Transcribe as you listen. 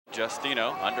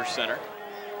Justino under center.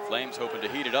 Flames hoping to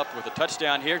heat it up with a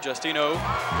touchdown here. Justino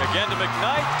again to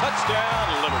McKnight.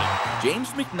 Touchdown, Liberty. James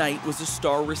McKnight was a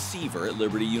star receiver at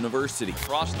Liberty University.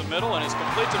 Across the middle and it's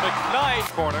complete to McKnight.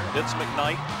 Corner, hits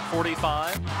McKnight,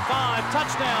 45. 5,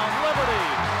 touchdown,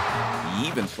 Liberty. He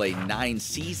even played 9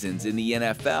 seasons in the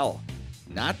NFL.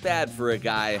 Not bad for a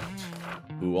guy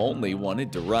who only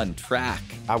wanted to run track.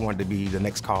 I wanted to be the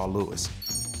next Carl Lewis.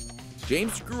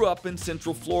 James grew up in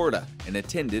Central Florida and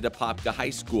attended Apopka High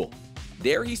School.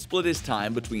 There he split his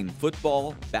time between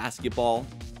football, basketball,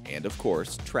 and of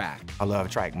course, track. I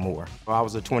love track more. I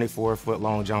was a 24-foot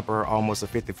long jumper, almost a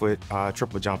 50-foot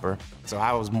triple jumper. So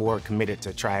I was more committed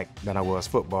to track than I was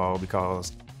football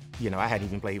because, I hadn't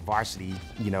even played varsity,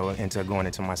 until going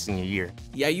into my senior year.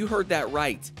 Yeah, you heard that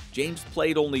right. James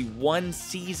played only 1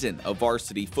 season of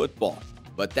varsity football,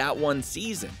 but that 1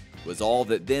 season was all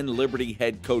that then Liberty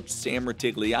head coach Sam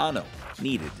Rutigliano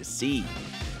needed to see.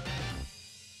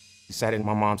 He sat in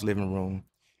my mom's living room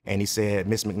and he said,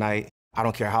 "Miss McKnight, I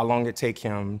don't care how long it take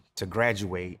him to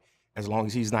graduate, as long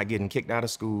as he's not getting kicked out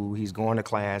of school, he's going to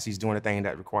class, he's doing the thing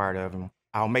that's required of him,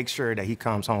 I'll make sure that he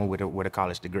comes home with a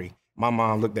college degree." My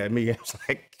mom looked at me and was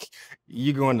like,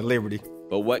 "You going to Liberty."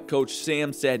 But what Coach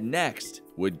Sam said next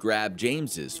would grab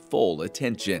James's full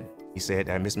attention. He said,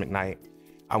 "Miss McKnight,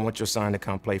 I want your son to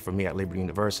come play for me at Liberty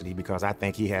University because I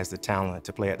think he has the talent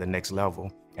to play at the next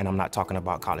level, and I'm not talking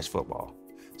about college football."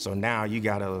 So now you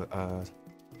got a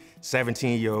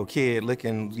 17-year-old kid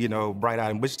looking,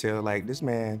 bright-eyed and bushy-tailed like, this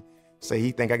man say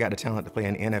he think I got the talent to play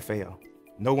in the NFL.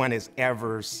 No one has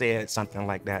ever said something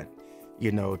like that,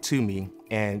 to me,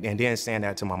 and then saying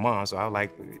that to my mom. So I was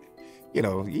like,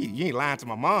 you ain't lying to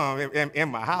my mom in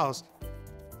my house.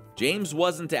 James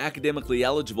wasn't academically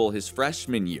eligible his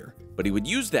freshman year, but he would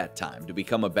use that time to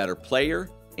become a better player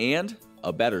and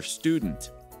a better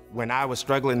student. When I was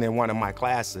struggling in one of my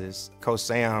classes, Coach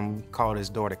Sam called his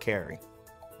daughter Carrie,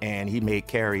 and he made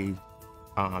Carrie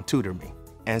tutor me.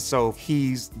 And so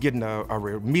he's getting a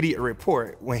immediate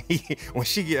report when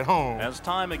she get home. As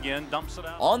time again dumps it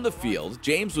out. On the field,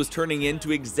 James was turning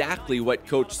into exactly what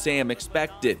Coach Sam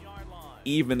expected,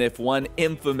 even if one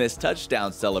infamous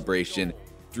touchdown celebration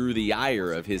drew the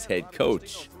ire of his head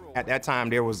coach. At that time,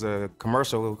 there was a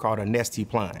commercial called a Nestea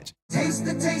plunge. Taste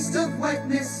the taste of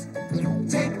wetness.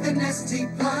 Take the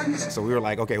Nestea plunge. So we were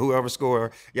like, okay, whoever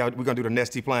scored, we're gonna do the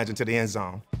Nestea plunge into the end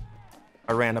zone.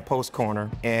 I ran a post corner,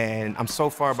 and I'm so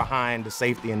far behind the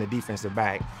safety and the defensive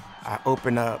back. I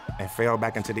opened up and fell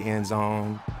back into the end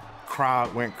zone.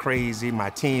 Crowd went crazy.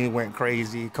 My team went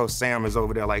crazy. Coach Sam is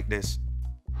over there like this.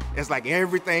 It's like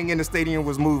everything in the stadium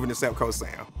was moving except Coach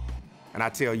Sam. And I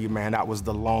tell you, man, that was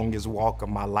the longest walk of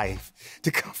my life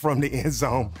to come from the end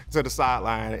zone to the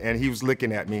sideline. And he was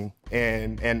looking at me.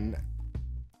 And in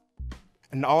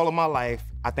all of my life,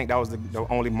 I think that was the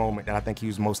only moment that I think he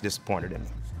was most disappointed in me.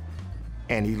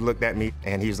 And he looked at me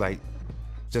and he was like,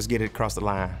 "Just get it across the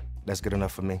line. That's good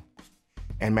enough for me."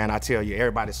 And man, I tell you,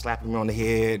 everybody's slapping me on the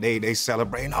head. They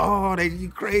celebrating. "Oh, you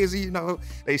crazy,"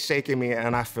 They shaking me,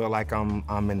 and I feel like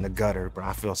I'm in the gutter, but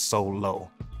I feel so low.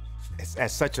 It's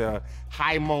at such a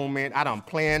high moment. I done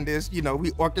planned this.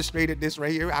 We orchestrated this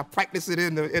right here. I practiced it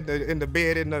in the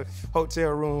bed in the hotel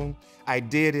room. I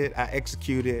did it. I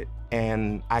executed,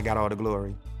 and I got all the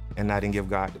glory, and I didn't give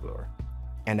God the glory.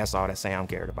 And that's all that Sam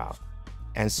cared about.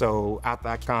 And so after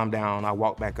I calmed down, I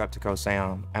walked back up to Coach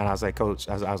Sam, and I was like, "Coach,"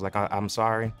 I was like, "I'm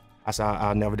sorry." I said,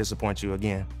 "I'll never disappoint you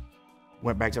again."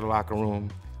 Went back to the locker room.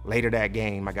 Later that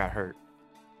game, I got hurt.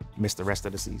 Missed the rest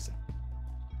of the season.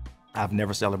 I've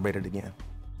never celebrated again.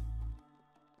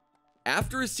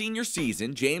 After his senior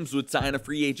season, James would sign a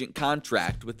free agent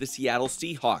contract with the Seattle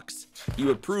Seahawks. He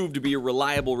would prove to be a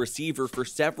reliable receiver for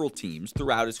several teams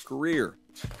throughout his career.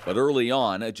 But early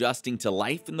on, adjusting to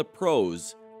life in the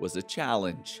pros was a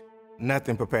challenge.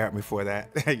 Nothing prepared me for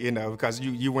that, because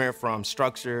you went from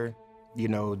structure,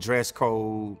 dress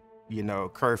code,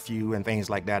 curfew and things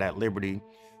like that at Liberty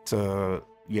to,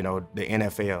 the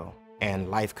NFL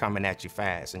and life coming at you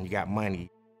fast and you got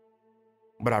money.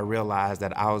 But I realized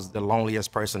that I was the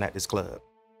loneliest person at this club.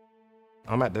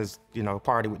 I'm at this,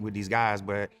 party with these guys,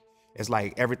 but it's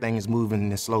like everything is moving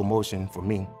in slow motion for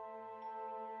me.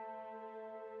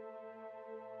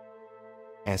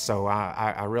 And so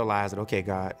I realized that, okay,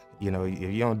 God, if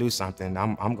you don't do something,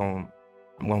 I'm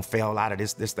gonna fail out of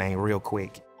this thing real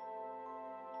quick.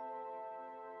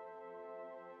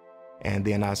 And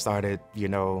then I started,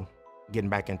 getting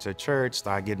back into church,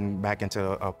 started getting back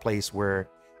into a place where,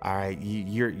 all right,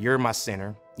 you're my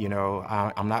center.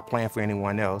 I'm not playing for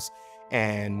anyone else.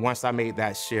 And once I made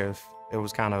that shift, it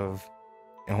was kind of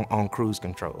on cruise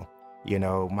control. You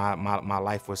know, my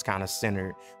life was kind of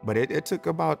centered, but it took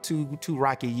about two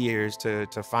rocky years to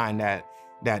find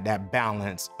that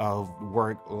balance of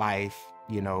work-life,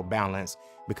 you know, balance,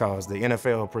 because the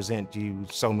NFL presents you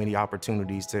so many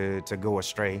opportunities to go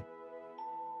astray.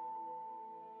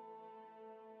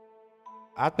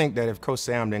 I think that if Coach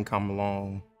Sam didn't come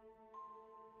along,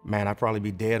 man, I'd probably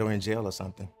be dead or in jail or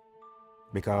something,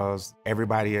 because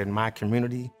everybody in my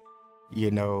community, you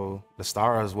know, the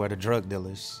stars were the drug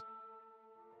dealers.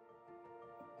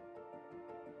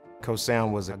 Coach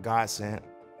Sam was a godsend,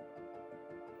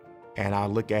 and I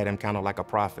look at him kind of like a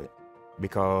prophet,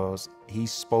 because he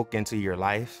spoke into your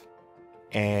life,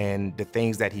 and the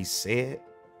things that he said,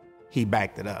 he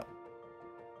backed it up.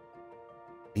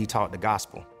 He taught the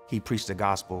gospel. He preached the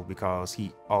gospel because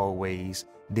he always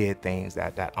did things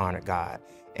that honored God.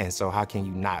 And so how can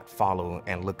you not follow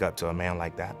and look up to a man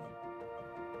like that?